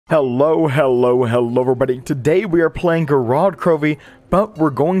Hello everybody. Today we are playing Gorod Krovi, but we're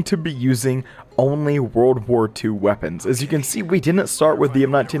going to be using only World War II weapons. As you can see, we didn't start with the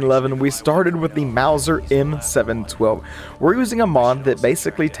M1911, we started with the Mauser M712. We're using a mod that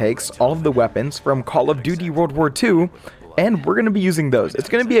basically takes all of the weapons from Call of Duty World War II, and we're going to be using those. It's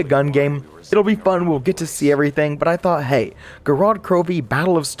going to be a gun game. It'll be fun. We'll get to see everything, but I thought, hey, Gorod Krovi,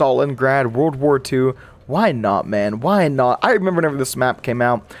 Battle of Stalingrad, World War II, why not, man? Why not? I remember whenever this map came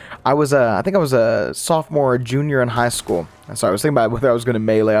out, I think I was a sophomore or junior in high school. Sorry, I was thinking about whether I was going to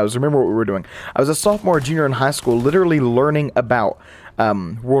melee. Remember what we were doing. I was a sophomore or junior in high school, literally learning about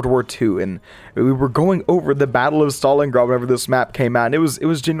World War II, and we were going over the Battle of Stalingrad whenever this map came out, and it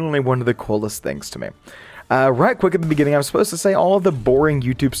was genuinely one of the coolest things to me. Right quick at the beginning, I'm supposed to say all of the boring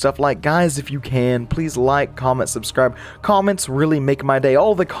YouTube stuff like, guys, if you can, please like, comment, subscribe. Comments really make my day.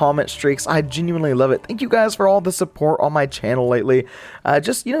 All the comment streaks, I genuinely love it. Thank you guys for all the support on my channel lately.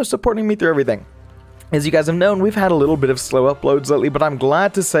 Just, you know, supporting me through everything. As you guys have known, we've had a little bit of slow uploads lately, but I'm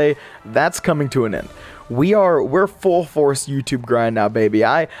glad to say that's coming to an end. We're full force YouTube grind now, baby.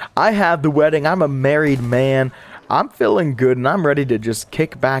 I have the wedding. I'm a married man. I'm feeling good, and I'm ready to just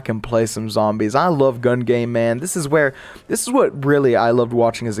kick back and play some zombies. I love gun game, man. This is what really I loved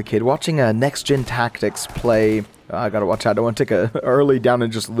watching as a kid. Watching Next Gen Tactics play. I gotta watch out. I don't want to take a early down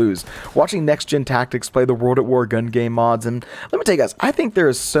and just lose. Watching Next Gen Tactics play the World at War gun game mods, and let me tell you guys, I think there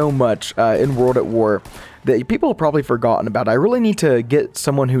is so much in World at War that people have probably forgotten about. I really need to get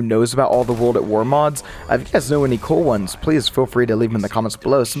someone who knows about all the World at War mods. If you guys know any cool ones, please feel free to leave them in the comments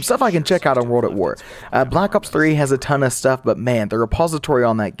below. Some stuff I can check out on World at War. Black Ops 3 has a ton of stuff, but man, the repository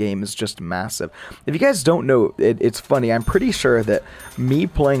on that game is just massive. If you guys don't know, it's funny. I'm pretty sure that me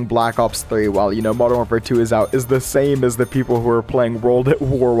playing Black Ops 3 while, you know, Modern Warfare 2 is out is the same as the people who are playing World at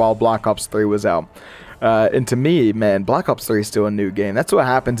War while Black Ops 3 was out. And to me, man, Black Ops 3 is still a new game. That's what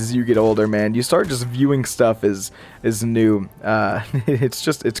happens as you get older, man. You start just viewing stuff as new.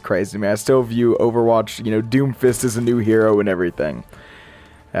 It's crazy, man. I still view Overwatch, you know, Doomfist as a new hero and everything.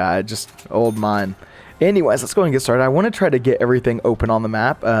 Just old mind. Anyways, let's go and get started. I want to try to get everything open on the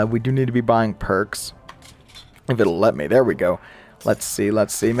map. We do need to be buying perks. If it'll let me. There we go. Let's see.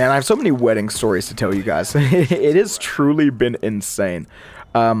 Man, I have so many wedding stories to tell you guys. It has truly been insane.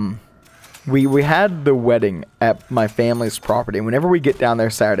 We had the wedding at my family's property, and whenever we get down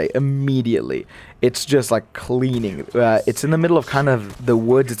there Saturday, immediately, it's just like cleaning. It's in the middle of kind of the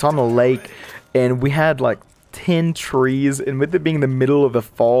woods, it's on a lake, and we had like 10 trees, and with it being the middle of the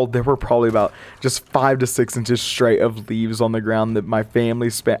fall, there were probably about just 5 to 6 inches straight of leaves on the ground that my family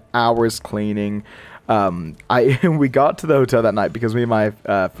spent hours cleaning. We got to the hotel that night because me and my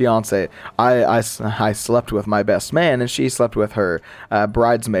fiance, I slept with my best man, and she slept with her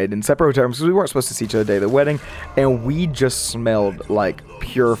bridesmaid in separate hotel rooms because we weren't supposed to see each other the day of the wedding, and we just smelled like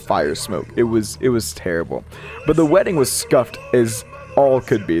pure fire smoke. It was terrible, but the wedding was scuffed as all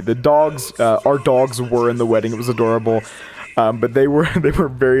could be. The dogs, our dogs were in the wedding. It was adorable. But they were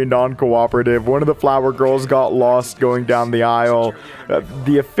very non-cooperative. One of the flower girls got lost going down the aisle.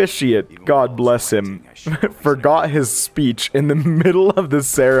 The officiant, God bless him, forgot his speech in the middle of the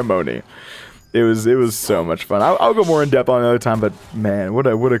ceremony. It was so much fun. I'll go more in depth on another time, but man, what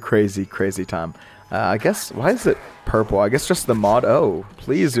a crazy time. I guess, why is it purple? I guess just the mod. Oh,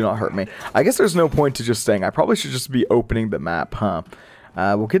 please do not hurt me. I guess there's no point to just staying. I probably should just be opening the map, huh?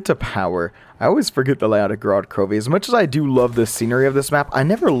 We'll get to power. I always forget the layout of Gorod Krovi. As much as I do love the scenery of this map, I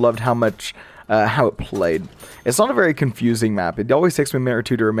never loved how it played. It's not a very confusing map. It always takes me a minute or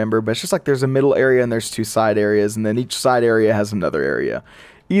two to remember, but it's just like there's a middle area and there's 2 side areas, and then each side area has another area.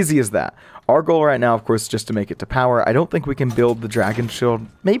 Easy as that. Our goal right now, of course, is just to make it to power. I don't think we can build the dragon shield.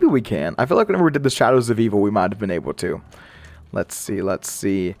 Maybe we can. I feel like whenever we did the Shadows of Evil, we might have been able to. Let's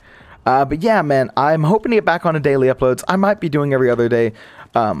see. But yeah, man, I'm hoping to get back on a daily uploads. I might be doing every other day,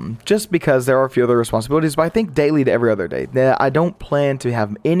 just because there are a few other responsibilities, but I think daily to every other day. I don't plan to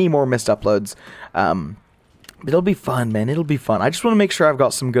have any more missed uploads. But it'll be fun, man. It'll be fun. I just want to make sure I've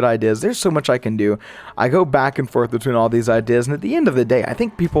got some good ideas. There's so much I can do. I go back and forth between all these ideas, and at the end of the day, I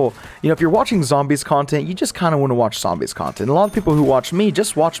think people, you know, if you're watching zombies content, you just kind of want to watch zombies content. A lot of people who watch me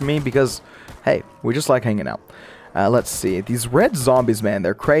just watch me because, hey, we just like hanging out. Let's see. These red zombies, man,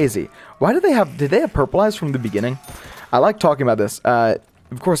 they're crazy. Why did they have purple eyes from the beginning? I like talking about this.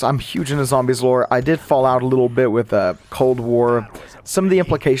 Of course, I'm huge into zombies lore. I did fall out a little bit with Cold War, some of the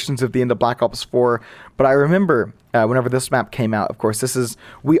implications of the end of Black Ops 4, but I remember whenever this map came out, of course,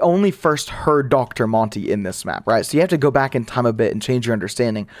 we only first heard Dr. Monty in this map, right? So you have to go back in time a bit and change your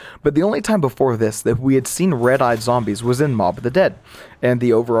understanding. But the only time before this that we had seen red-eyed zombies was in Mob of the Dead. And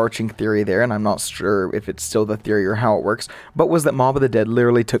the overarching theory there, and I'm not sure if it's still the theory or how it works, but was that Mob of the Dead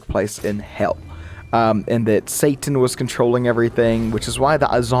literally took place in hell. And that Satan was controlling everything, which is why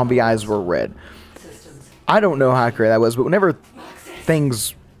the zombie eyes were red. I don't know how accurate that was, but whenever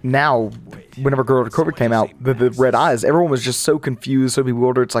Gorod Krovi came out, the red eyes, everyone was just so confused, so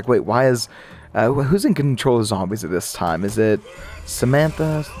bewildered. It's like, wait, why is... who's in control of zombies at this time? Is it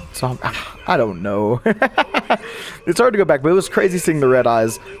Samantha? I don't know. It's hard to go back, but it was crazy seeing the red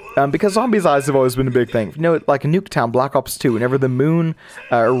eyes. Because zombies' eyes have always been a big thing. You know, like in Nuketown, Black Ops 2, whenever the moon,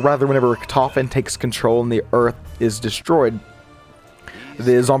 or rather whenever Ktoffen takes control and the Earth is destroyed,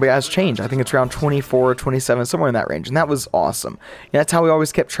 the zombie eyes change. I think it's around 24 or 27, somewhere in that range. And that was awesome. And that's how we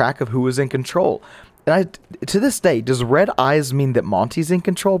always kept track of who was in control. And to this day, does red eyes mean that Monty's in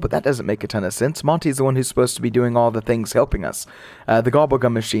control? But that doesn't make a ton of sense. Monty's the one who's supposed to be doing all the things helping us. The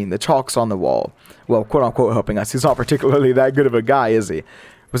gobblegum machine, the chalks on the wall. Well, quote-unquote helping us. He's not particularly that good of a guy, is he?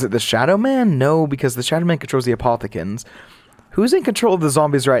 Was it the Shadow Man? No, because the Shadow Man controls the Apothecans. Who's in control of the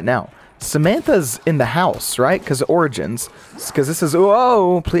zombies right now? Samantha's in the house, right? Because Origins. Because this is...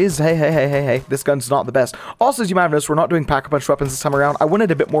 Whoa, please. Hey. This gun's not the best. Also, as you might have noticed, we're not doing Pack-a-Punch weapons this time around. I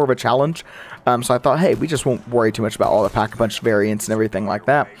wanted a bit more of a challenge. So I thought, hey, we just won't worry too much about all the Pack-a-Punch variants and everything like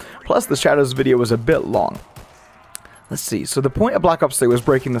that. Plus, the Shadows video was a bit long. Let's see. So the point of Black Ops 3 was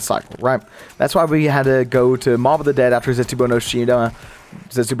breaking the cycle, right? That's why we had to go to Mob of the Dead after Zetsubo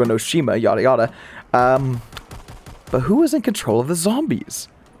no Shima, yada yada. But who was in control of the zombies?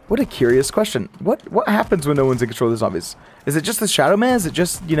 What a curious question. What happens when no one's in control of the zombies? Is it just the Shadow Man? Is it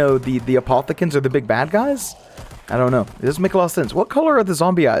just, you know, the Apothecans or the big bad guys? I don't know. It doesn't make a lot of sense. What color are the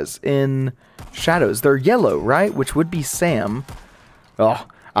zombie eyes in Shadows? They're yellow, right? Which would be Sam. Oh,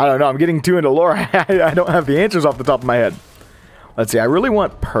 I don't know. I'm getting too into lore. I don't have the answers off the top of my head. Let's see. I really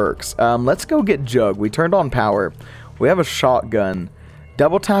want perks. Let's go get Jug. We turned on power. We have a shotgun.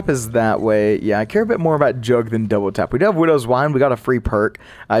 Double tap is that way. Yeah, I care a bit more about Jug than double tap. We do have Widow's Wine. We got a free perk.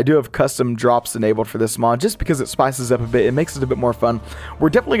 I do have custom drops enabled for this mod just because it spices up a bit. It makes it a bit more fun. We're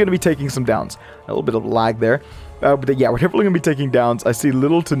definitely going to be taking some downs. A little bit of lag there. But yeah, we're definitely going to be taking downs. I see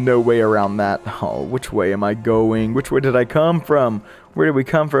little to no way around that. Oh, which way am I going? Which way did I come from? Where did we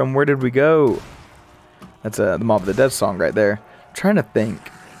come from? Where did we go? That's the Mob of the Dead song right there. I'm trying to think.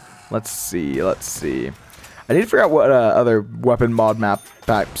 Let's see. I need to figure out what other weapon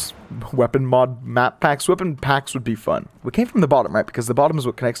packs would be fun. We came from the bottom, right? Because the bottom is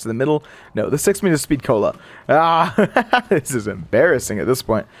what connects to the middle. No, the 6-meter speed cola. Ah, this is embarrassing at this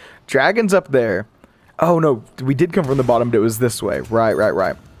point. Dragon's up there. Oh, no, we did come from the bottom, but it was this way.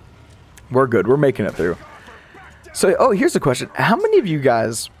 Right. We're good. We're making it through. So, oh, here's a question. How many of you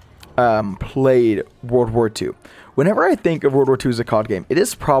guys played World War II? Whenever I think of World War II as a COD game, it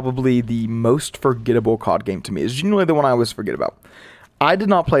is probably the most forgettable COD game to me. It's generally the one I always forget about. I did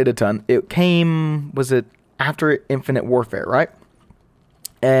not play it a ton. It came, was it after Infinite Warfare, right?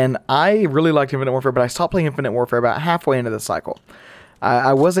 And I really liked Infinite Warfare, but I stopped playing Infinite Warfare about halfway into the cycle.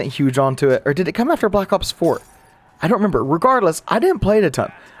 I wasn't huge onto it. Or did it come after Black Ops 4? I don't remember. Regardless, I didn't play it a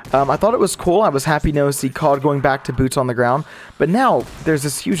ton. I thought it was cool. I was happy to see COD going back to boots on the ground. But now there's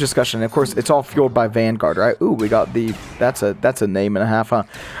this huge discussion. Of course, it's all fueled by Vanguard, right? Ooh, we got the... That's a name and a half, huh?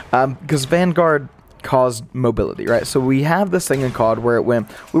 Because Vanguard caused mobility, right? So we have this thing in COD where it went...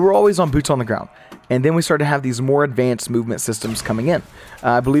 We were always on boots on the ground. And then we started to have these more advanced movement systems coming in.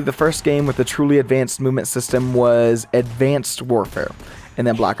 I believe the first game with a truly advanced movement system was Advanced Warfare. And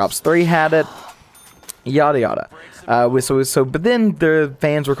then Black Ops 3 had it. Yada yada. But then the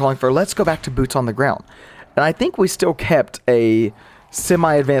fans were calling for, let's go back to boots on the ground. And I think we still kept a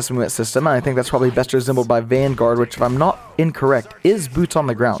semi-advanced movement system, and I think that's probably best resembled by Vanguard, which, if I'm not incorrect, is boots on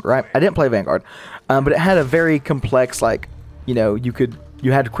the ground, right? I didn't play Vanguard, but it had a very complex, like, you know,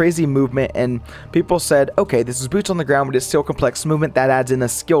 you had crazy movement, and people said, okay, this is boots on the ground, but it's still complex movement. That adds in a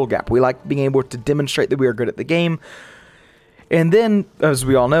skill gap. We like being able to demonstrate that we are good at the game. And then, as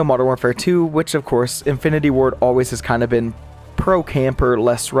we all know, Modern Warfare 2, which, of course, Infinity Ward always has kind of been pro-camper,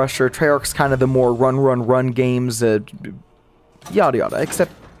 less rusher. Treyarch's kind of the more run games, yada yada.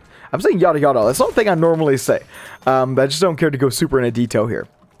 Except, I'm saying yada yada. That's something I normally say. I just don't care to go super into detail here.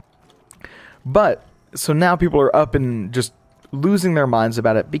 But, so now people are up and just losing their minds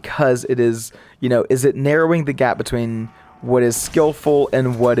about it because it is, you know, is it narrowing the gap between what is skillful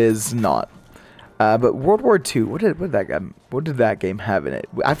and what is not? But World War II, what did that game have in it?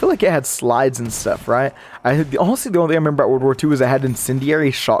 I feel like it had slides and stuff, right? Honestly, the only thing I remember about World War II is it had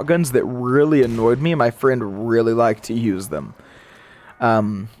incendiary shotguns that really annoyed me, and my friend really liked to use them.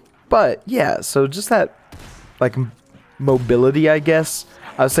 But yeah, so just that like mobility, I guess,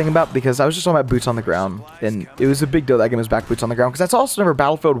 I was thinking about, because I was just talking about boots on the ground, and it was a big deal that game was back boots on the ground, because that's also whenever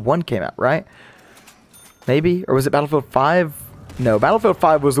Battlefield 1 came out, right? Maybe? Or was it Battlefield 5? No, Battlefield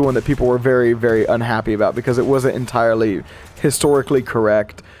 5 was the one that people were very, very unhappy about because it wasn't entirely historically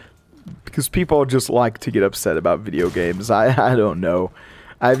correct. Because people just like to get upset about video games. I don't know.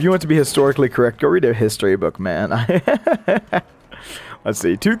 If you want to be historically correct, go read a history book, man. Let's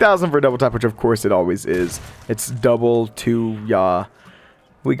see. 2,000 for double tap, which of course it always is. It's double 2, yeah.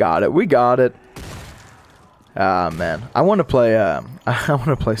 We got it. We got it. Ah, man. I want to play, I want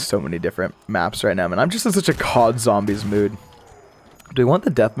to play so many different maps right now, man. I'm just in such a COD Zombies mood. Do we want the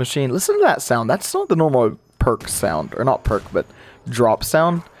death machine? Listen to that sound. That's not the normal perk sound. Or not perk, but drop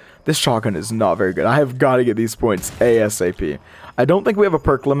sound. This shotgun is not very good. I have got to get these points ASAP. I don't think we have a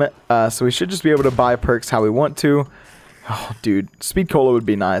perk limit, so we should just be able to buy perks how we want to. Oh, dude. Speed Cola would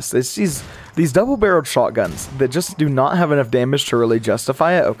be nice. It's these double-barreled shotguns that just do not have enough damage to really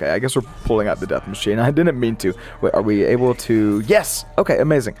justify it. Okay, I guess we're pulling out the death machine. I didn't mean to. Wait, are we able to... Yes! Okay,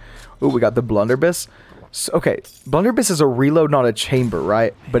 amazing. Ooh, we got the blunderbuss. So, okay, blunderbuss is a reload, not a chamber,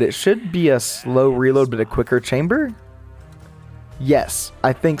 right? But it should be a slow reload, but a quicker chamber? Yes,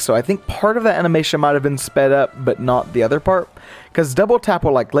 I think so. I think part of that animation might have been sped up, but not the other part. Because double tap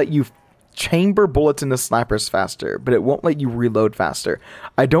will, like, let you chamber bullets into snipers faster, but it won't let you reload faster.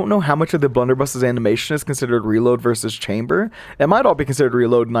 I don't know how much of the blunderbuss's animation is considered reload versus chamber. It might all be considered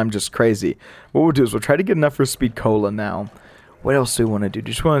reload, and I'm just crazy. What we'll do is we'll try to get enough for Speed Cola now. What else do we want to do?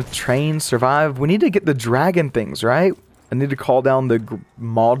 Just want to train, survive? We need to get the dragon things, right? I need to call down the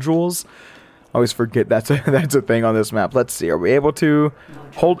modules. I always forget that's a thing on this map. Let's see. Are we able to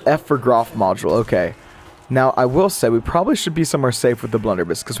hold F for Groff module? Okay. Now, I will say we probably should be somewhere safe with the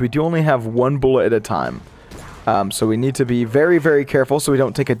blunderbuss because we do only have one bullet at a time. So we need to be very, very careful so we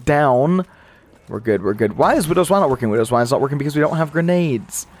don't take it down. We're good. We're good. Why is Widow's Wine not working? Widow's Wine is not working because we don't have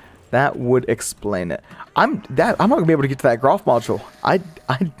grenades. That would explain it. I'm not gonna be able to get to that Groff module.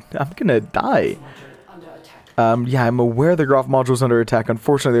 I'm gonna die. Yeah, I'm aware the Groff module is under attack.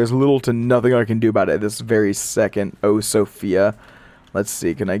 Unfortunately, there's little to nothing I can do about it this very second. Oh, Sophia. Let's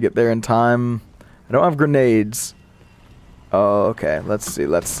see. Can I get there in time? I don't have grenades. Oh, okay. Let's see.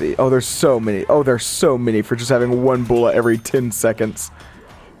 Let's see. Oh, there's so many. Oh, there's so many for just having one bullet every 10 seconds.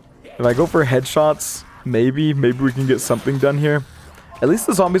 If I go for headshots, maybe we can get something done here. At least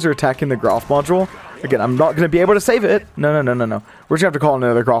the zombies are attacking the Groff module. Again, I'm not going to be able to save it. No. We're just going to have to call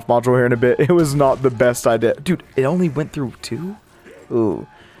another Groff module here in a bit. It was not the best idea. Dude, it only went through 2? Ooh.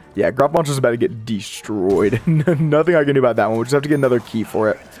 Yeah, Groff module's about to get destroyed. Nothing I can do about that one. We'll just have to get another key for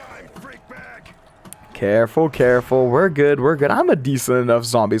it. Careful, careful. We're good, we're good. I'm a decent enough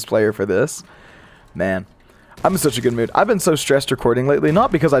zombies player for this. Man. I'm in such a good mood. I've been so stressed recording lately,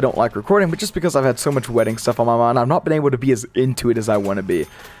 not because I don't like recording, but just because I've had so much wedding stuff on my mind. I've not been able to be as into it as I want to be.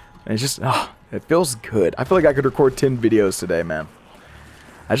 And it's just, it feels good. I feel like I could record 10 videos today, man.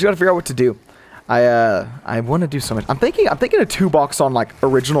 I just gotta figure out what to do. I want to do so much. I'm thinking a 2-box on, like,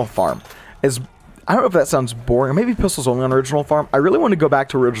 Original Farm. I don't know if that sounds boring. Or maybe Pistol's only on Original Farm. I really want to go back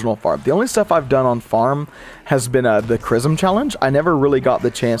to Original Farm. The only stuff I've done on Farm has been the Chrism Challenge. I never really got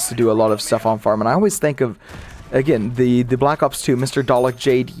the chance to do a lot of stuff on Farm. And I always think of, again, the Black Ops 2, Mr. Dalek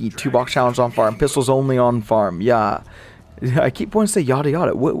JD, 2-box challenge on Farm. Pistol's only on Farm. Yeah. I keep wanting to say yada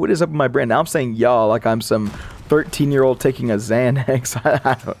yada. What is up with my brain? Now I'm saying yah like I'm some 13-year-old taking a Xanax.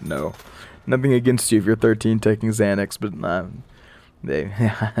 I don't know. Nothing against you if you're 13 taking Xanax, but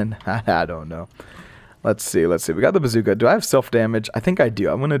I don't know. Let's see. We got the bazooka. Do I have self-damage? I think I do.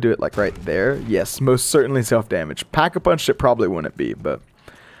 I'm going to do it like right there. Yes, most certainly self-damage. Pack-a-punch it probably wouldn't be, but...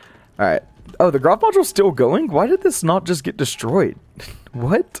 Alright. Oh, the Groff module's still going? Why did this not just get destroyed?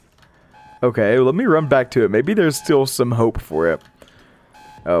 What? Okay, let me run back to it. Maybe there's still some hope for it.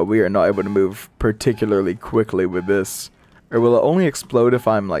 Oh, we are not able to move particularly quickly with this. Or will it only explode if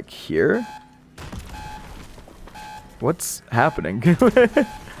I'm, like, here? What's happening?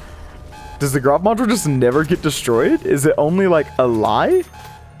 Does the Groff module just never get destroyed? Is it only, like, a lie?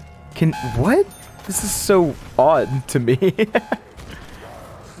 What? This is so odd to me.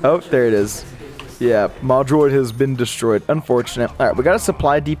 Oh, there it is. Yeah, module has been destroyed. Unfortunate. Alright, we got a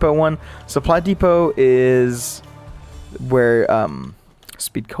supply depot one. Supply depot is where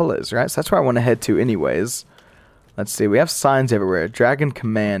Speed Cola is, right? So that's where I want to head to anyways. Let's see. We have signs everywhere. Dragon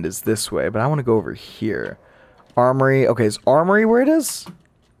Command is this way, but I want to go over here. Armory. Okay, is Armory where it is?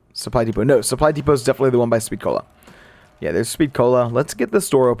 Supply Depot. No, Supply Depot is definitely the one by Speed Cola. Yeah, there's Speed Cola. Let's get this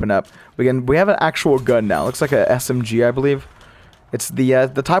door open up. We have an actual gun now. Looks like a SMG, I believe. It's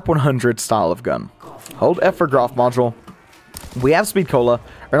the Type 100 style of gun. Hold F for Groff module. We have Speed Cola,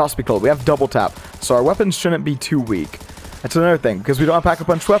 or not Speed Cola. We have double tap, so our weapons shouldn't be too weak. That's another thing, because we don't have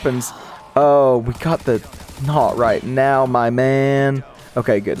pack-a-punch weapons. Oh, we got the not right now, my man.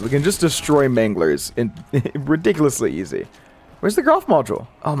 Okay, good. We can just destroy manglers in ridiculously easy. Where's the Groff module?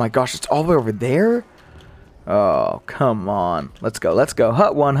 Oh my gosh, it's all the way over there? Oh, come on. Let's go, let's go.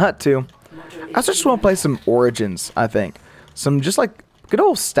 Hut 1, Hut 2. I also just want to play some Origins, I think. Some just like good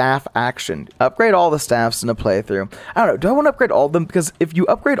old staff action. Upgrade all the staffs in a playthrough. I don't know, do I want to upgrade all of them? Because if you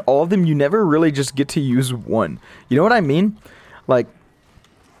upgrade all of them, you never really just get to use one. You know what I mean? Like,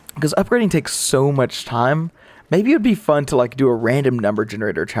 because upgrading takes so much time. Maybe it would be fun to like do a random number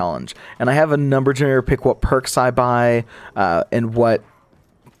generator challenge. And I have a number generator, pick what perks I buy, and what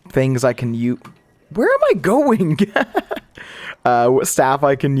things I can use. Where am I going? What staff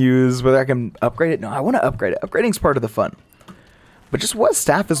I can use, whether I can upgrade it. No, I want to upgrade it. Upgrading's part of the fun. But just what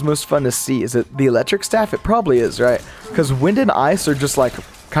staff is most fun to see? Is it the electric staff? It probably is, right? Because wind and ice are just like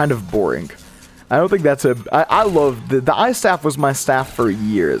kind of boring. I don't think that's I love the ice staff was my staff for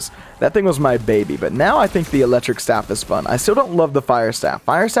years. That thing was my baby, but now I think the electric staff is fun. I still don't love the fire staff.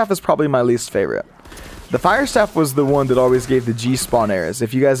 Fire staff is probably my least favorite. The fire staff was the one that always gave the G spawn errors.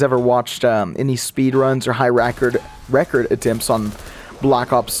 If you guys ever watched any speed runs or high record attempts on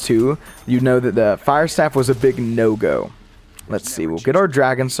Black Ops 2, you know that the fire staff was a big no-go. Let's see, we'll get our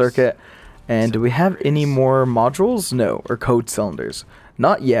dragon circuit. And do we have any more modules? No, or code cylinders.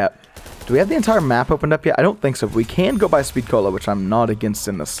 Not yet. Do we have the entire map opened up yet? I don't think so. We can go by Speed Cola, which I'm not against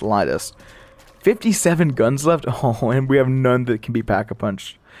in the slightest. 57 guns left. Oh, and we have none that can be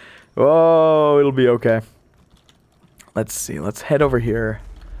pack-a-punched. Oh, it'll be okay. Let's see. Let's head over here.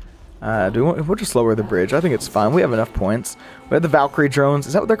 We'll just lower the bridge. I think it's fine. We have enough points. We have the Valkyrie drones.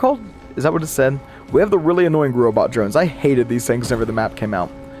 Is that what they're called? Is that what it said? We have the really annoying robot drones. I hated these things whenever the map came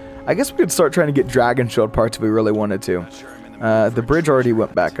out. I guess we could start trying to get dragon shield parts if we really wanted to. The bridge already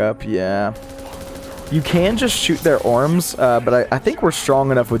went back up. Yeah. You can just shoot their arms, but I think we're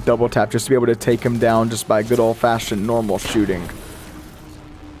strong enough with double tap just to be able to take them down just by good old-fashioned normal shooting.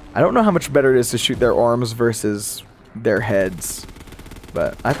 I don't know how much better it is to shoot their arms versus their heads,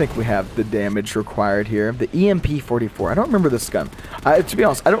 but I think we have the damage required here. The EMP-44. I don't remember this gun. To be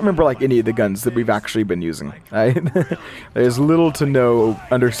honest, I don't remember like any of the guns that we've actually been using. There's little to no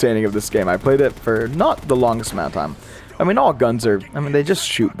understanding of this game. I played it for not the longest amount of time. I mean, all guns are, they just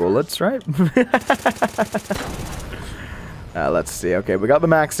shoot bullets, right? Let's see. Okay, we got the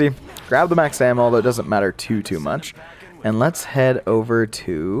maxi. Grab the max ammo, although it doesn't matter too much. And let's head over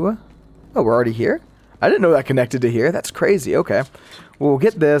to... Oh, we're already here? I didn't know that connected to here. That's crazy. Okay. We'll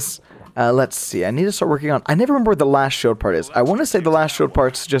get this. Let's see. I need to start working on... I never remember where the last shield part is. I want to say the last shield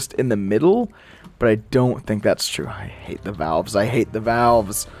part's just in the middle, but I don't think that's true. I hate the valves. I hate the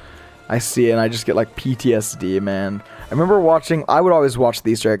valves. I see it and I just get like PTSD, man. I remember watching... I would always watch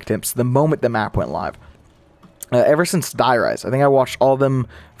the Easter egg attempts the moment the map went live. Ever since Die Rise. I think I watched all of them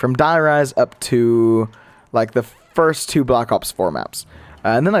from Die Rise up to like the first 2 Black Ops 4 maps.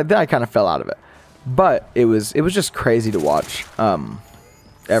 And then I kind of fell out of it. But it was just crazy to watch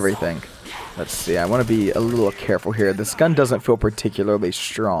everything. Let's see. I want to be a little careful here. This gun doesn't feel particularly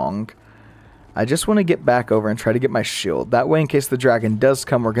strong. I just want to get back over and try to get my shield. That way, in case the dragon does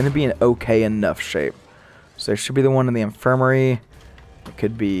come, we're going to be in okay enough shape. So there should be the one in the infirmary. It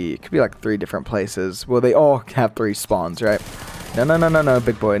could be like 3 different places. Well, they all have 3 spawns, right? No,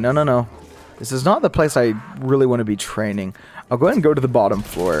 big boy. No. This is not the place I really want to be training. I'll go ahead and go to the bottom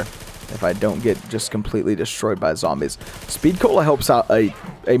floor if I don't get just completely destroyed by zombies. Speed Cola helps out a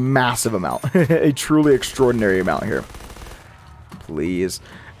massive amount. A truly extraordinary amount here. Please.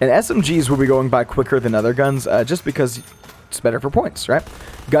 And SMGs will be going by quicker than other guns just because it's better for points, right?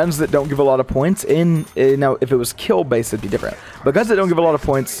 Guns that don't give a lot of points, now if it was kill-based, it'd be different. But guns that don't give a lot of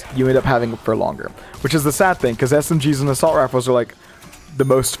points, you end up having for longer. Which is the sad thing, because SMGs and assault rifles are like the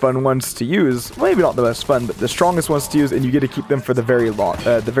most fun ones to use. Well, maybe not the most fun, but the strongest ones to use, and you get to keep them for the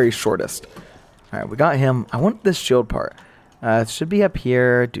the very shortest. Alright, we got him. I want this shield part. It should be up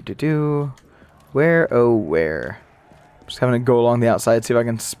here. Where, oh where? Just having to go along the outside, see if I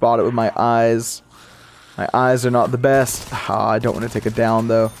can spot it with my eyes. My eyes are not the best. I don't want to take it down,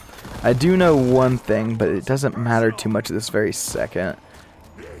 though. I do know one thing, but it doesn't matter too much at this very second.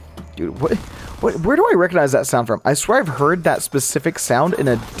 Dude, where do I recognize that sound from? I swear I've heard that specific sound in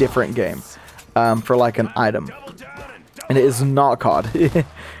a different game. For like an item. And it is not COD.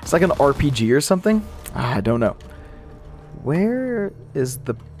 It's like an RPG or something. I don't know. Where is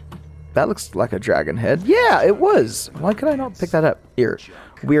the That looks like a dragon head. Yeah, it was. Why could I not pick that up? Here.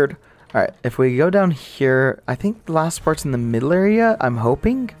 Weird. Alright, if we go down here, I think the last part's in the middle area, I'm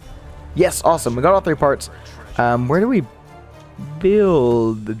hoping. Yes, awesome. We got all 3 parts. Where do we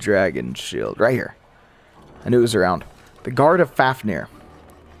build the dragon shield? Right here. I knew it was around. The Guard of Fafnir.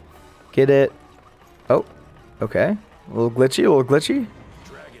 Get it. Oh, okay. A little glitchy, a little glitchy.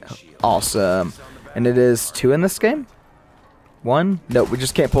 Awesome. And it is 2 in this game? 1? No, we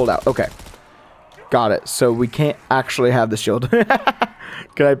just can't pull it out. Okay. Got it. So we can't actually have the shield.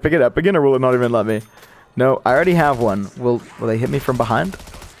 Can I pick it up again, or will it not even let me? No, I already have one. Will they hit me from behind?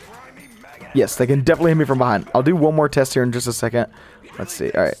 Yes, they can definitely hit me from behind. I'll do one more test here in just a second. Let's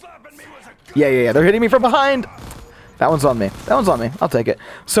see. All right. Yeah. They're hitting me from behind. That one's on me. That one's on me. I'll take it.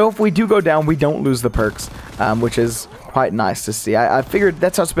 So if we do go down, we don't lose the perks, which is quite nice to see. I figured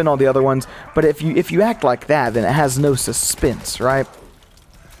that's how it's been all the other ones. But if you act like that, then it has no suspense, right?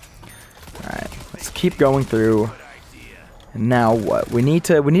 All right. Let's keep going through. And now what? We need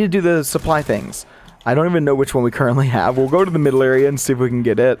to do the supply things. I don't even know which one we currently have. We'll go to the middle area and see if we can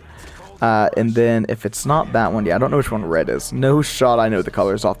get it. And then if it's not that one, yeah, I don't know which one red is. No shot I know the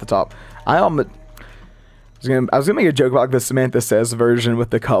colors off the top. I was gonna make a joke about like the Samantha Says version with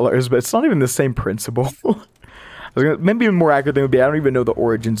the colors, but it's not even the same principle. Maybe a more accurate thing would be I don't even know the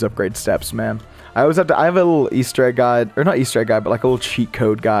origins upgrade steps, man. I always have to. I have a little Easter egg guide, or not Easter egg guide, but like a little cheat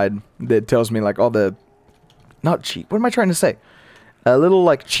code guide that tells me like all the, not cheat. What am I trying to say? A little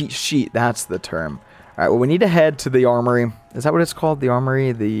like cheat sheet. That's the term. All right. Well, we need to head to the armory. Is that what it's called? The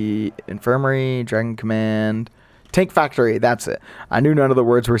armory, the infirmary, dragon command, tank factory. That's it. I knew none of the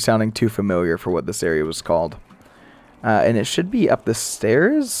words were sounding too familiar for what this area was called. And it should be up the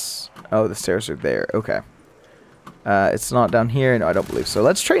stairs. Oh, the stairs are there. Okay. It's not down here. No, I don't believe so.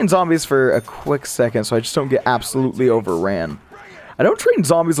 Let's train zombies for a quick second so I just don't get absolutely overran. I don't train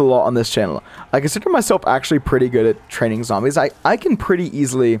zombies a lot on this channel. I consider myself actually pretty good at training zombies. I can pretty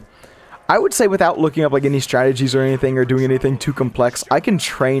easily, I would say without looking up like any strategies or anything or doing anything too complex, I can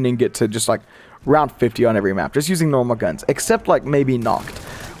train and get to just like round 50 on every map just using normal guns, except like maybe knocked,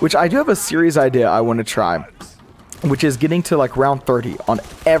 which I do have a serious idea I want to try, which is getting to like round 30 on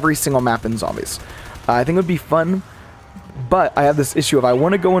every single map in zombies. I think it would be fun, but I have this issue of I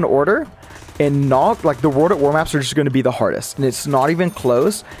want to go in order, and knock, like the World at War maps are just going to be the hardest, and it's not even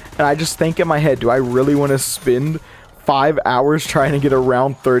close, and I just think in my head, do I really want to spend 5 hours trying to get a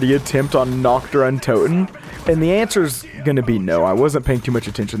round 30 attempt on Knocked or Untoten? And the answer is going to be no. I wasn't paying too much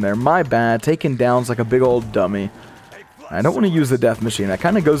attention there. My bad. Taking down's like a big old dummy. I don't want to use the death machine. That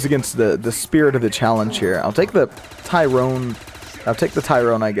kind of goes against the spirit of the challenge here. I'll take the Tyrone. I'll take the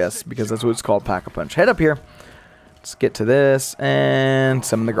Tyrone, I guess, because that's what it's called, Pack-a-Punch. Head up here. Let's get to this and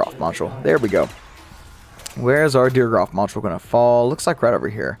summon the Groff module. There we go. Where's our dear Groff module going to fall? Looks like right over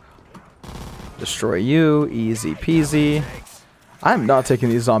here. Destroy you. Easy peasy. I'm not taking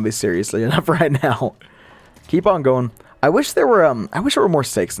these zombies seriously enough right now. Keep on going. I wish there were more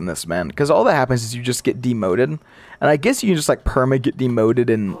stakes in this, man, because all that happens is you just get demoted, and I guess you can just like perma get demoted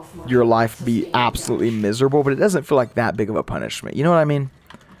and your life be absolutely miserable, but it doesn't feel like that big of a punishment. You know what I mean?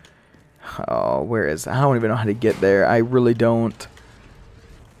 Oh, where is it? I don't even know how to get there. I really don't.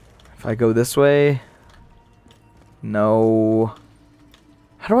 If I go this way, no.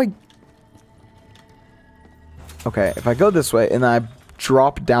 How do I? Okay, if I go this way and I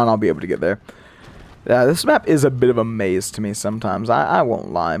drop down, I'll be able to get there. This map is a bit of a maze to me sometimes. I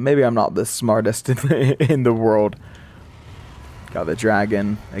won't lie. Maybe I'm not the smartest in the world. Got the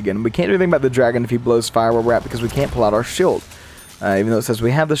dragon. Again, we can't do anything about the dragon if he blows fire where we're at because we can't pull out our shield. Even though it says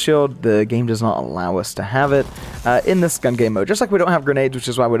we have the shield, the game does not allow us to have it in this gun game mode. Just like we don't have grenades, which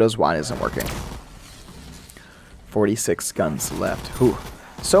is why Widow's Wine isn't working. 46 guns left. Whew.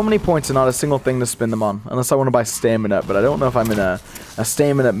 So many points and not a single thing to spend them on. Unless I want to buy stamina, but I don't know if I'm in a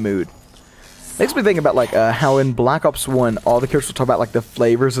stamina mood. Makes me think about like how in Black Ops 1 all the characters will talk about like the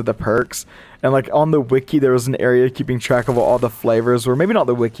flavors of the perks, and like on the wiki there was an area keeping track of all the flavors, or maybe not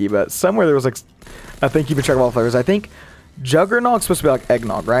the wiki, but somewhere there was like a thing keeping track of all the flavors. I think Juggernog's supposed to be like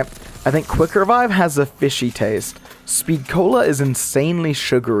eggnog, right? I think Quick Revive has a fishy taste. Speed Cola is insanely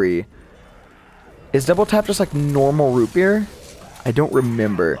sugary. Is Double Tap just like normal root beer? I don't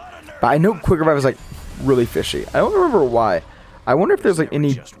remember, but I know Quick Revive is like really fishy. I don't remember why. I wonder if there's like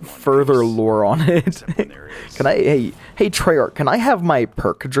any further lore on it. Can I, hey Treyarch, can I have my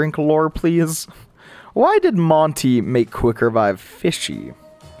perk drink lore, please? Why did Monty make Quick Revive fishy?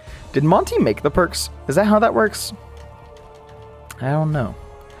 Did Monty make the perks? Is that how that works? I don't know.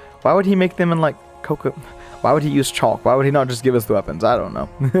 Why would he make them in like cocoa? Why would he use chalk? Why would he not just give us the weapons? I don't know.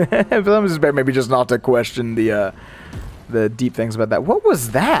 Maybe just not to question the the deep things about that. What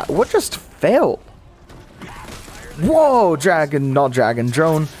was that? What just failed? Whoa, dragon, not dragon,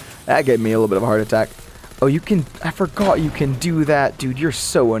 drone. That gave me a little bit of a heart attack. Oh, you can, I forgot you can do that. Dude, you're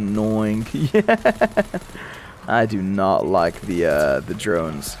so annoying. Yeah. I do not like the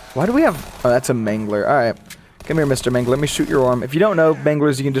drones. Why do we have, oh, that's a mangler. All right. Come here, Mr. Mangler. Let me shoot your arm. If you don't know,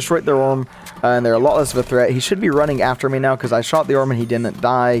 manglers, you can destroy their arm, and they're a lot less of a threat. He should be running after me now because I shot the arm and he didn't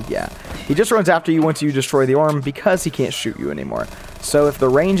die. Yeah. He just runs after you once you destroy the arm because he can't shoot you anymore. So if the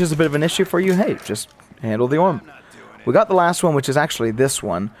range is a bit of an issue for you, hey, just handle the arm. We got the last one, which is actually this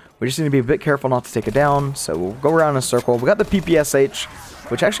one. We just need to be a bit careful not to take it down, so we'll go around in a circle. We got the PPSH,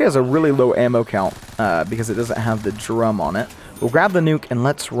 which actually has a really low ammo count because it doesn't have the drum on it. We'll grab the nuke and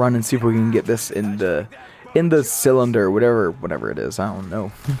let's run and see if we can get this in the cylinder, whatever it is. I don't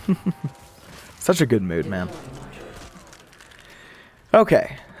know. Such a good mood, man.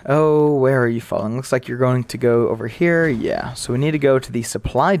 Okay. Oh, where are you falling? Looks like you're going to go over here. Yeah. So we need to go to the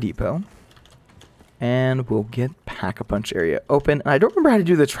supply depot. And we'll get Pack-a-Punch area open. And I don't remember how to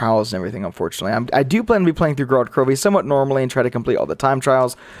do the trials and everything, unfortunately. I do plan to be playing through Gorod Krovi somewhat normally and try to complete all the time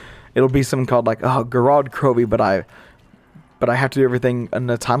trials. It'll be something called like, oh, Gorod Krovi, but I have to do everything in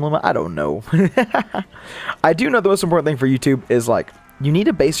a time limit. I don't know. I do know the most important thing for YouTube is like, you need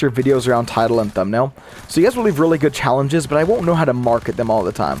to base your videos around title and thumbnail. So you guys will leave really good challenges, but I won't know how to market them all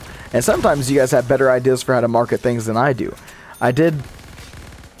the time. And sometimes you guys have better ideas for how to market things than I do. I did...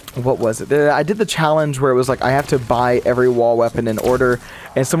 What was it? I did the challenge where it was like I have to buy every wall weapon in order,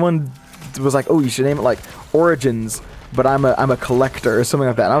 and someone was like, "Oh, you should name it like Origins, but I'm a collector or something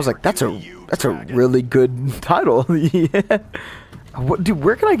like that." And I was like, "That's a really good title." Yeah. What, dude?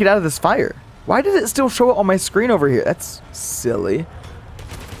 Where can I get out of this fire? Why did it still show it on my screen over here? That's silly.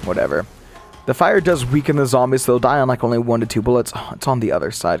 Whatever. The fire does weaken the zombies, so they'll die on like only 1 to 2 bullets. Oh, it's on the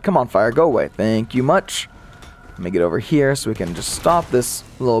other side. Come on, fire, go away. Thank you much. Let me get over here so we can just stop this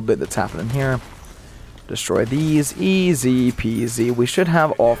little bit that's happening here. Destroy these. Easy peasy. We should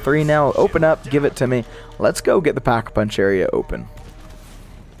have all 3 now. Open up. Give it to me. Let's go get the Pack-a-Punch area open.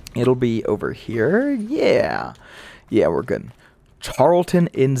 It'll be over here. Yeah. Yeah, we're good. Charlton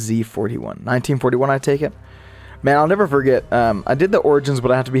in Z41. 1941, I take it. Man, I'll never forget. I did the Origins,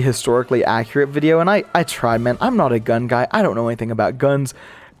 but I have to be historically accurate video, and I tried, man. I'm not a gun guy. I don't know anything about guns.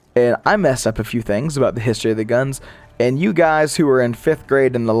 And I messed up a few things about the history of the guns. And you guys who were in 5th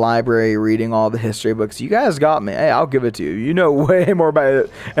grade in the library reading all the history books, you guys got me. Hey, I'll give it to you. You know way more about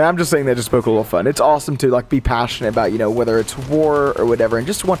it. And I'm just saying that just spoke a little fun. It's awesome to like be passionate about, you know, whether it's war or whatever, and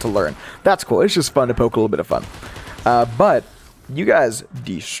just want to learn. That's cool. It's just fun to poke a little bit of fun. But you guys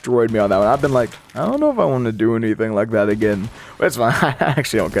destroyed me on that one. I've been like, I don't know if I want to do anything like that again. But it's fine. I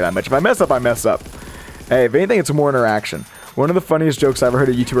actually don't care that much. If I mess up, I mess up. Hey, if anything, it's more interaction. One of the funniest jokes I ever heard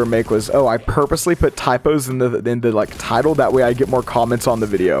a YouTuber make was, oh, I purposely put typos in the like title, that way I get more comments on the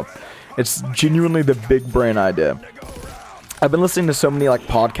video. It's genuinely the big brain idea. I've been listening to so many like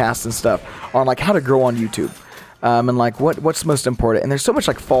podcasts and stuff on like how to grow on YouTube. And like what's most important. And there's so much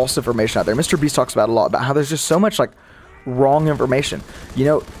like false information out there. Mr. Beast talks about a lot about how there's just so much like wrong information. You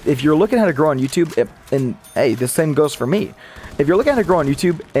know, if you're looking at how to grow on YouTube, and hey, this same goes for me. If you're looking at how to grow on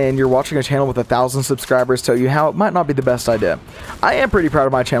YouTube and you're watching a channel with 1,000 subscribers tell you how, it might not be the best idea. I am pretty proud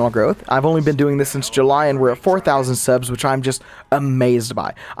of my channel growth. I've only been doing this since July and we're at 4,000 subs, which I'm just amazed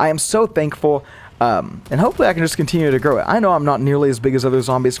by. I am so thankful, and hopefully I can just continue to grow it. I know I'm not nearly as big as other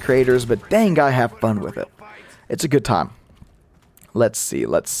zombies creators, but dang, I have fun with it. It's a good time. Let's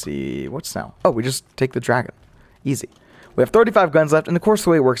see. What's now? Oh, we just take the dragon. Easy. We have 35 guns left, and of course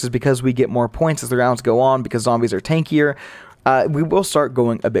the way it works is because we get more points as the rounds go on, because zombies are tankier, we will start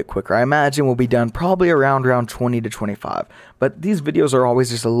going a bit quicker. I imagine we'll be done probably around 20 to 25. But these videos are always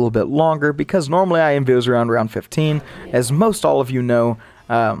just a little bit longer, because normally I am videos around 15, as most all of you know,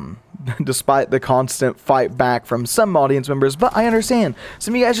 despite the constant fight back from some audience members, but I understand.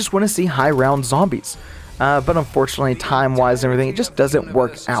 Some of you guys just want to see high round zombies. But unfortunately, time-wise and everything, it just doesn't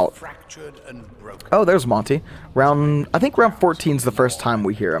work out. Oh, there's Monty. I think round 14 is the first time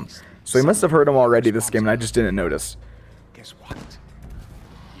we hear him. So we must have heard him already this game, and I just didn't notice. Guess what?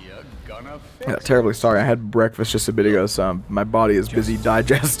 You're gonna Yeah, terribly sorry. I had breakfast just a bit ago, so my body is busy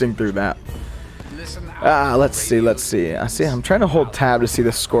digesting through that. Let's see. I'm trying to hold tab to see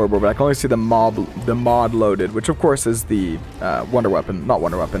the scoreboard, but I can only see the mod loaded, which of course is the World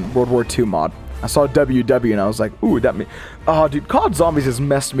War II mod. I saw WW and I was like, ooh, that mean, oh dude, COD Zombies has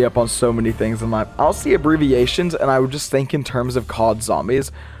messed me up on so many things in life. I'll see abbreviations and I would just think in terms of COD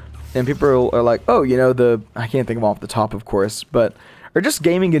Zombies, and people are like, oh, you know, I can't think of them off the top, of course, but, or just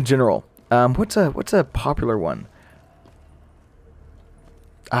gaming in general. What's a popular one?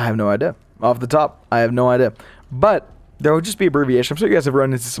 I have no idea. Off the top, I have no idea. But there will just be abbreviation. I'm sure you guys have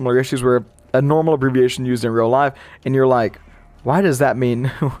run into similar issues where a normal abbreviation used in real life, and you're like, why does that mean?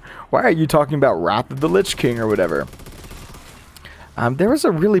 Why are you talking about Wrath of the Lich King or whatever? There was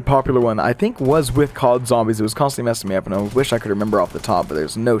a really popular one that I think was with COD Zombies. It was constantly messing me up, and I wish I could remember off the top, but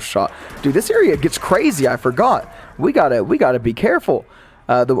there's no shot. Dude, this area gets crazy. I forgot. We gotta be careful.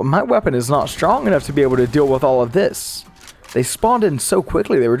 My weapon is not strong enough to be able to deal with all of this. They spawned in so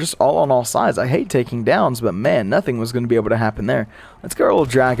quickly. They were just all on all sides. I hate taking downs, but man, nothing was going to be able to happen there. Let's get our little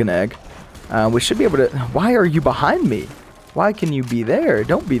dragon egg. We should be able to... Why are you behind me? Why can you be there?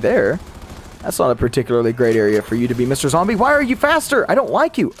 Don't be there. That's not a particularly great area for you to be, Mr. Zombie. Why are you faster? I don't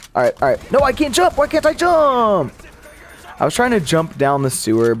like you. Alright, alright. No, I can't jump. Why can't I jump? I was trying to jump down the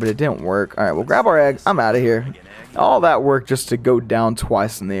sewer, but it didn't work. Alright, we'll grab our egg. I'm out of here. All that work just to go down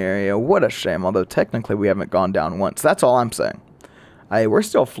twice in the area. What a shame. Although technically we haven't gone down once. That's all I'm saying. We're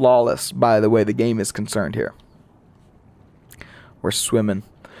still flawless by the way the game is concerned here. We're swimming.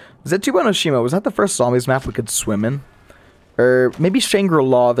 Zetsubo no Shima, was that the first zombies map we could swim in? Or maybe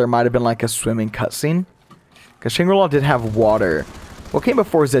Shangri-La, there might have been like a swimming cutscene. Because Shangri-La did have water. What came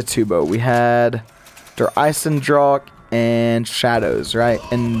before Zetsubo? We had Der Eisendrock and Shadows, right?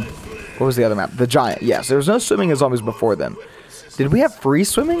 And what was the other map? The Giant. Yes, there was no swimming in zombies before then. Did we have free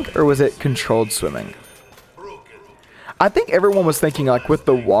swimming or was it controlled swimming? I think everyone was thinking like with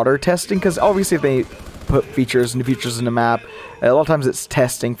the water testing, because obviously if they put new features in the map, a lot of times it's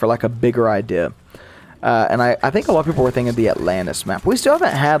testing for like a bigger idea. And I think a lot of people were thinking the Atlantis map. We still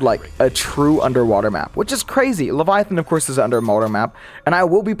haven't had like a true underwater map, which is crazy. Leviathan, of course, is an underwater map, and I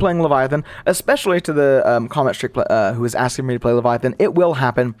will be playing Leviathan, especially to the comment streak who is asking me to play Leviathan. It will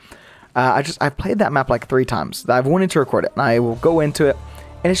happen. I've played that map like 3 times. I've wanted to record it, and I will go into it.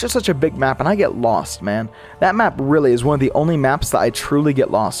 And it's just such a big map, and I get lost, man. That map really is one of the only maps that I truly get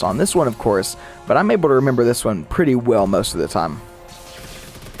lost on. This one, of course, but I'm able to remember this one pretty well most of the time.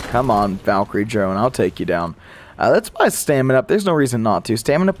 Come on, Valkyrie drone, I'll take you down. Let's buy Stamina Up. There's no reason not to.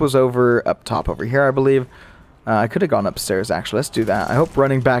 Stamina Up was up top over here, I believe. I could have gone upstairs, actually. Let's do that. I hope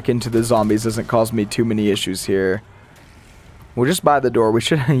running back into the zombies doesn't cause me too many issues here. We'll just buy the door. We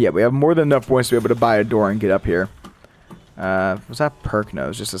should, yeah, we have more than enough points to be able to buy a door and get up here. Was that perk? No, it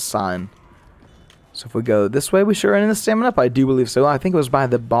was just a sign. So if we go this way, we should run into Stamina Up. I do believe so. I think it was by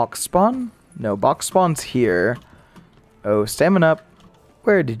the box spawn. No, box spawn's here. Oh, Stamina Up.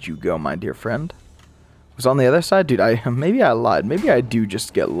 Where did you go, my dear friend? Was it on the other side? Dude, maybe I lied. Maybe I do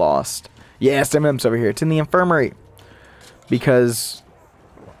just get lost. Yeah, Stamina Up's over here. It's in the infirmary. Because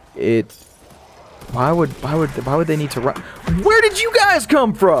it... Why would they need to run? Where did you guys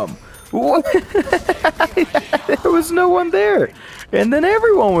come from? What? There was no one there. And then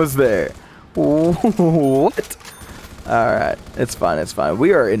everyone was there. What? Alright, it's fine, it's fine.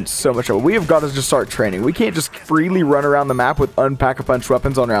 We are in so much trouble. We have got to just start training. We can't just freely run around the map with unpack-a-punch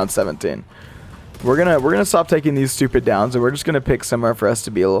weapons on round 17. We're gonna stop taking these stupid downs, and we're just gonna pick somewhere for us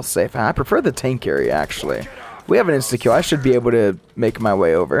to be a little safe. I prefer the tank area, actually. We have an insta-kill. I should be able to make my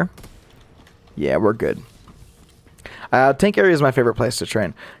way over. Yeah, we're good. Tank area is my favorite place to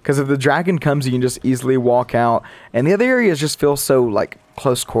train, because if the dragon comes, you can just easily walk out, and the other areas just feel so, like,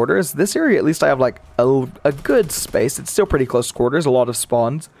 close quarters. This area, at least I have, like, a good space. It's still pretty close quarters, a lot of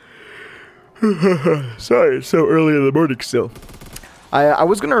spawns. Sorry, it's so early in the morning still. I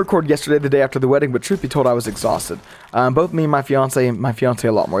was going to record yesterday, the day after the wedding, but truth be told, I was exhausted. Both me and my fiance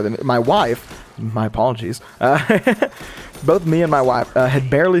a lot more than my wife, my apologies, both me and my wife had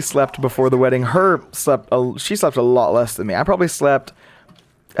barely slept before the wedding. She slept a lot less than me. I probably slept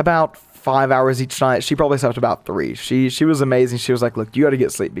about 5 hours each night. She probably slept about 3. She was amazing. She was like, look, you got to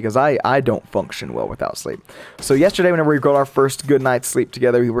get sleep, because I don't function well without sleep. So yesterday, whenever we got our first good night's sleep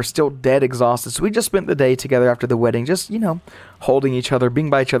together, we were still dead exhausted. So we just spent the day together after the wedding, just, you know, holding each other, being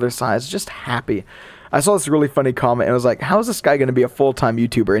by each other's sides, just happy. I saw this really funny comment, and it was like, how is this guy going to be a full-time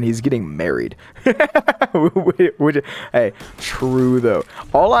YouTuber, and he's getting married? Hey, true, though.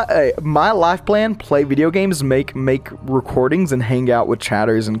 My life plan, play video games, make recordings, and hang out with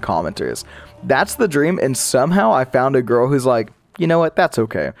chatters and commenters. That's the dream, and somehow I found a girl who's like, you know what, that's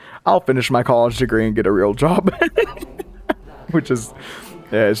okay. I'll finish my college degree and get a real job. Which is,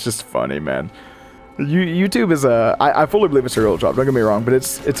 yeah, it's just funny, man. YouTube is I fully believe it's a real job, don't get me wrong, but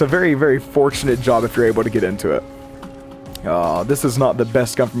it's a very, very fortunate job if you're able to get into it. Oh, this is not the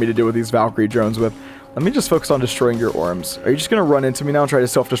best gun for me to deal with these Valkyrie drones with. Let me just focus on destroying your orms. Are you just going to run into me now and try to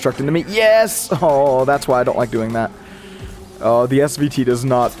self-destruct into me? Yes! Oh, that's why I don't like doing that. Oh, the SVT does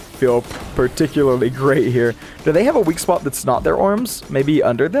not feel particularly great here. Do they have a weak spot that's not their orms? Maybe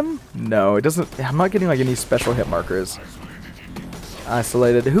under them? No, it doesn't. I'm not getting like any special hit markers.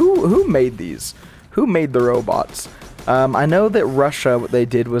 Isolated. Who made these? Who made the robots? I know that Russia, what they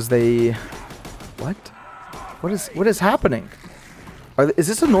did was they... What? What is happening? Is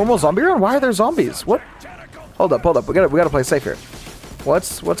this a normal zombie run? Why are there zombies? What? Hold up. We gotta play safe here.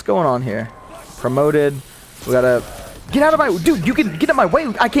 What's going on here? Promoted. We gotta get out of my... Dude, you can get in my way.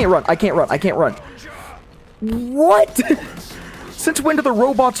 I can't run. What? Since when do the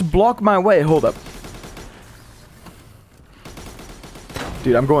robots block my way? Hold up.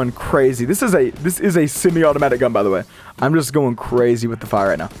 Dude, I'm going crazy. This is a semi-automatic gun, by the way. I'm just going crazy with the fire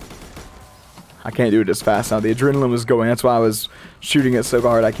right now. I can't do it as fast now. The adrenaline was going. That's why I was shooting it so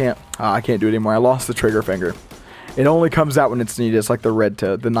hard. I can't do it anymore. I lost the trigger finger. It only comes out when it's needed. It's like the red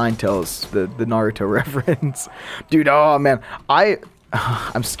tail, the nine tails, the Naruto reference. Dude, oh man.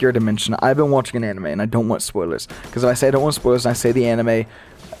 I'm scared to mention I've been watching an anime and I don't want spoilers. Because if I say I don't want spoilers and I say the anime,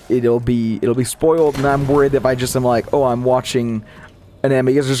 it'll be spoiled, and I'm worried that if I just am like, oh, I'm watching an anime,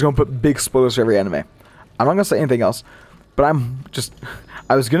 you guys are just gonna put big spoilers for every anime. I'm not gonna say anything else. But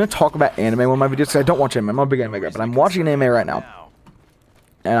I was gonna talk about anime in one of my videos because I don't watch anime. I'm not a big anime guy, but I'm watching an anime right now,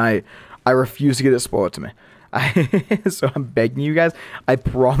 and I refuse to get it spoiled to me. So I'm begging you guys. I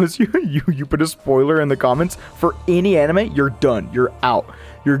promise you, you put a spoiler in the comments for any anime, you're done. You're out.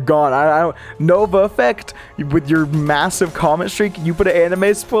 You're gone. I don't. Nova Effect with your massive comment streak. You put an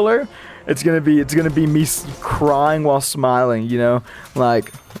anime spoiler. It's gonna be me crying while smiling. You know,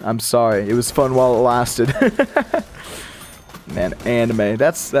 like I'm sorry. It was fun while it lasted. Man, anime.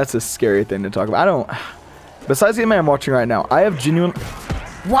 That's a scary thing to talk about. Besides the anime I'm watching right now, I have genuine...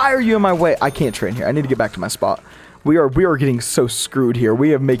 Why are you in my way? I can't train here. I need to get back to my spot. We are getting so screwed here.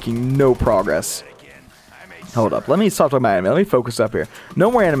 We are making no progress. Hold up. Let me stop talking about anime. Let me focus up here.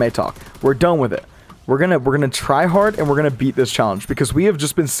 No more anime talk. We're done with it. We're gonna try hard and we're gonna beat this challenge because we have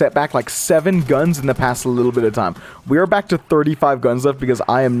just been set back like 7 guns in the past little bit of time. We are back to 35 guns left because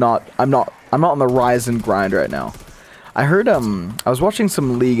I'm not on the rise and grind right now. I heard, I was watching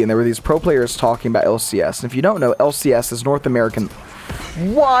some league and there were these pro players talking about LCS. And if you don't know, LCS is North American.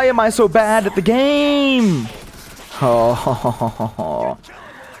 Why am I so bad at the game? Oh,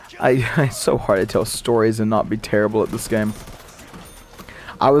 it's so hard to tell stories and not be terrible at this game.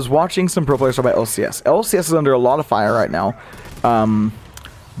 I was watching some pro players talk about LCS. LCS is under a lot of fire right now.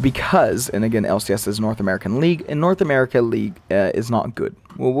 Because, and again, LCS is North American League, and North America League is not good.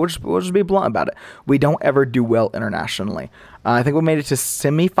 We'll just be blunt about it. We don't ever do well internationally. I think we made it to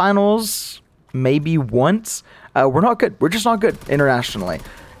semifinals maybe once. We're not good. We're just not good internationally.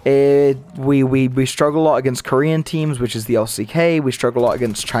 We struggle a lot against Korean teams, which is the LCK. We struggle a lot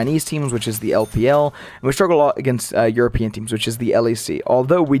against Chinese teams, which is the LPL. And we struggle a lot against European teams, which is the LEC.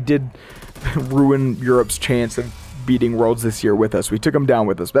 Although we did ruin Europe's chance of beating Worlds this year with us. We took them down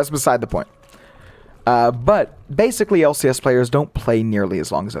with us. That's beside the point. But basically LCS players don't play nearly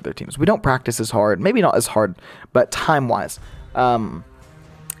as long as other teams. We don't practice as hard. Maybe not as hard, but time-wise. And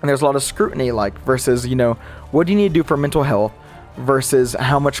there's a lot of scrutiny, like, versus, you know, what do you need to do for mental health versus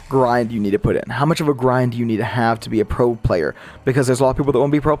how much grind you need to put in. How much of a grind do you need to have to be a pro player? Because there's a lot of people that want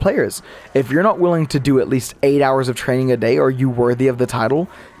to be pro players. If you're not willing to do at least 8 hours of training a day, are you worthy of the title?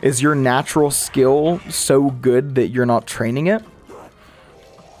 Is your natural skill so good that you're not training it?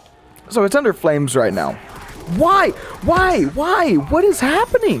 So it's under flames right now. Why? What is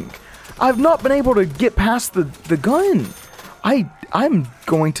happening? I've not been able to get past the gun. I'm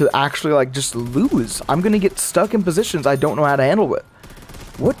going to actually, like, just lose. I'm going to get stuck in positions I don't know how to handle with.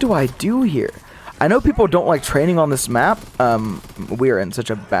 What do I do here? I know people don't like training on this map. We are in such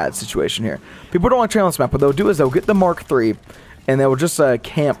a bad situation here. People don't like training on this map. What they'll do is they'll get the Mark III, and they'll just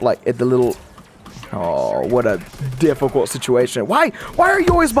camp, like, at the little... Oh, what a difficult situation. Why are you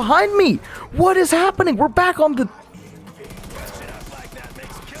always behind me? What is happening? We're back on the...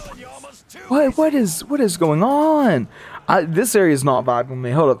 What is going on? This area is not vibing with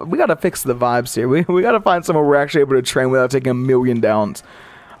me. Hold up. We gotta fix the vibes here. We gotta find somewhere we're actually able to train without taking a million downs.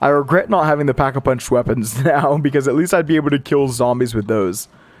 I regret not having the pack-a-punch weapons now, because at least I'd be able to kill zombies with those.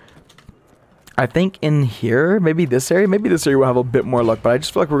 I think in here, maybe this area we'll have a bit more luck, but I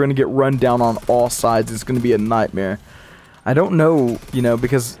just feel like we're gonna get run down on all sides. It's gonna be a nightmare. I don't know, you know,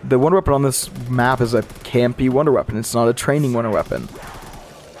 because the wonder weapon on this map is a campy wonder weapon. It's not a training wonder weapon.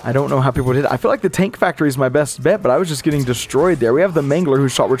 I don't know how people did it. I feel like the tank factory is my best bet, but I was just getting destroyed there. We have the Mangler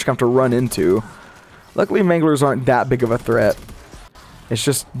whose shot we're just going to have to run into. Luckily, Manglers aren't that big of a threat. It's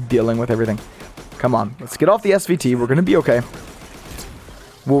just dealing with everything. Come on. Let's get off the SVT. We're going to be okay.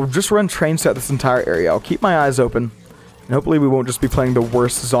 We'll just run trains throughout this entire area. I'll keep my eyes open. And hopefully we won't just be playing the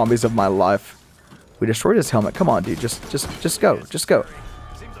worst zombies of my life. We destroyed his helmet. Come on, dude. Just go. Just go.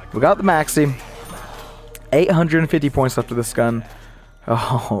 We got the maxi. 850 points left of this gun.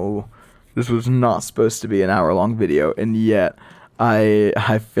 Oh, This was not supposed to be an hour-long video, and yet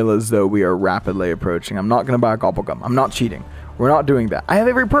I feel as though we are rapidly approaching. I'm not going to buy a gobble gum. I'm not cheating. We're not doing that. I have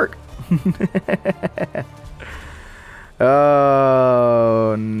every perk.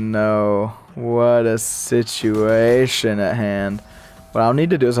 Oh, no. What a situation at hand. What I'll need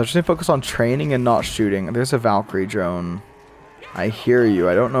to do is I just need to focus on training and not shooting. There's a Valkyrie drone. I hear you.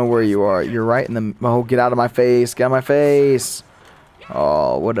 I don't know where you are. You're right in the... Oh, get out of my face. Get out of my face.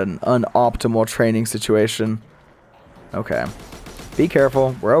 Oh, what an unoptimal training situation. Okay. Be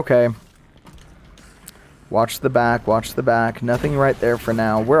careful. We're okay. Watch the back. Watch the back. Nothing right there for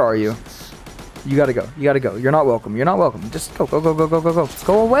now. Where are you? You gotta go. You gotta go. You're not welcome. You're not welcome. Just go. Go, go, go, go, go, go.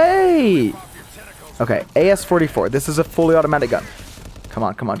 Go away. Okay. AS-44. This is a fully automatic gun. Come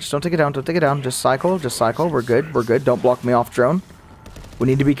on. Come on. Just don't take it down. Don't take it down. Just cycle. Just cycle. We're good. We're good. Don't block me off, drone. We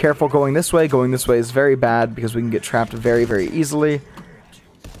need to be careful going this way. Going this way is very bad because we can get trapped very, very easily.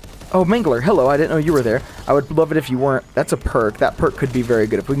 Oh, Mangler. Hello. I didn't know you were there. I would love it if you weren't. That's a perk. That perk could be very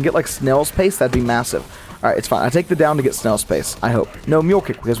good. If we can get, like, Snail's Pace, that'd be massive. Alright, it's fine. I take the down to get Snail's Pace. I hope. No, Mule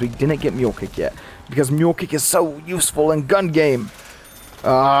Kick, because we didn't get Mule Kick yet. Because Mule Kick is so useful in gun game.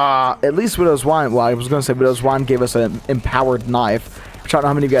 At least Widow's Wine. Well, I was going to say Widow's Wine gave us an empowered knife. I don't know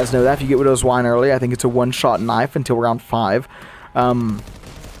how many of you guys know that. If you get Widow's Wine early, I think it's a one-shot knife until round 5.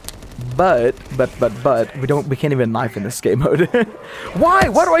 But we can't even knife in this game mode. Why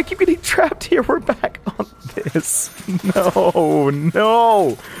do I keep getting trapped here? We're back on this.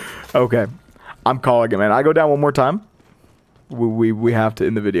 No. Okay, I'm calling it, man. I go down one more time. We have to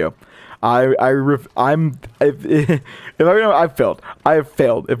end the video. I've failed. I have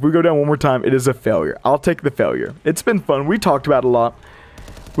failed. If we go down one more time, it is a failure. I'll take the failure. It's been fun. We talked about it a lot.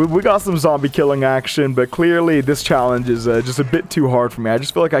 We got some zombie killing action, but clearly this challenge is just a bit too hard for me. I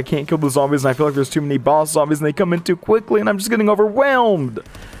just feel like I can't kill the zombies, and I feel like there's too many boss zombies, and they come in too quickly, and I'm just getting overwhelmed.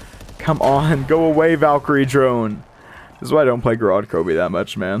 Come on, go away, Valkyrie drone. This is why I don't play Gorod Krovi that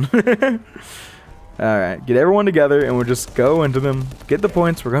much, man. Alright, get everyone together, and we'll just go into them, get the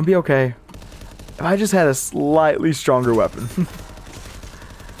points, we're gonna be okay. If I just had a slightly stronger weapon.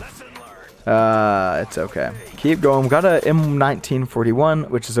 It's okay. Keep going. We got a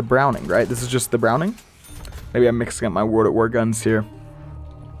M1941, which is a Browning, right? This is just the Browning? Maybe I'm mixing up my World at War guns here.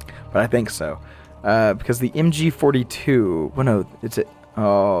 But I think so. Because the MG42... Well, no, it's a...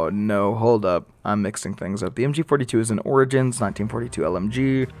 Oh, no. Hold up. I'm mixing things up. The MG42 is an Origins 1942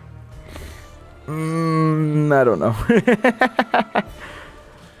 LMG. I don't know.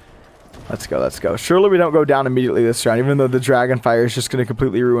 Let's go, let's go. Surely we don't go down immediately this round, even though the Dragonfire is just going to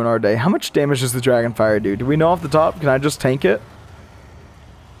completely ruin our day. How much damage does the Dragonfire do? Do we know off the top? Can I just tank it?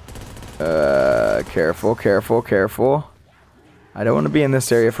 Careful, careful, careful. I don't want to be in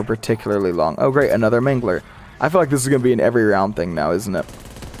this area for particularly long. Oh, great, another Mangler. I feel like this is going to be an every round thing now, isn't it?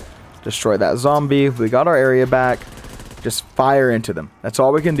 Destroy that zombie. We got our area back. Just fire into them. That's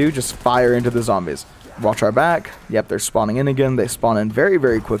all we can do, just fire into the zombies. Watch our back. Yep, they're spawning in again. They spawn in very,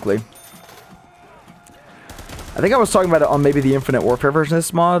 very quickly. I think I was talking about it on maybe the Infinite Warfare version of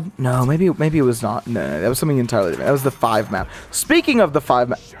this mod. No, maybe it was not. No, that was something entirely different. That was the 5 map. Speaking of the 5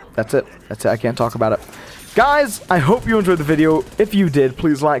 map, that's it. That's it. I can't talk about it. Guys, I hope you enjoyed the video. If you did,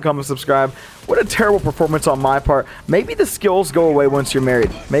 please like, comment, subscribe. What a terrible performance on my part. Maybe the skills go away once you're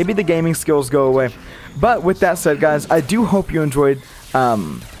married. Maybe the gaming skills go away. But with that said, guys, I do hope you enjoyed.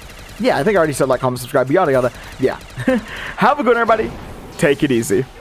 Yeah, I think I already said like, comment, subscribe, yada, yada. Yeah. Have a good one, everybody. Take it easy.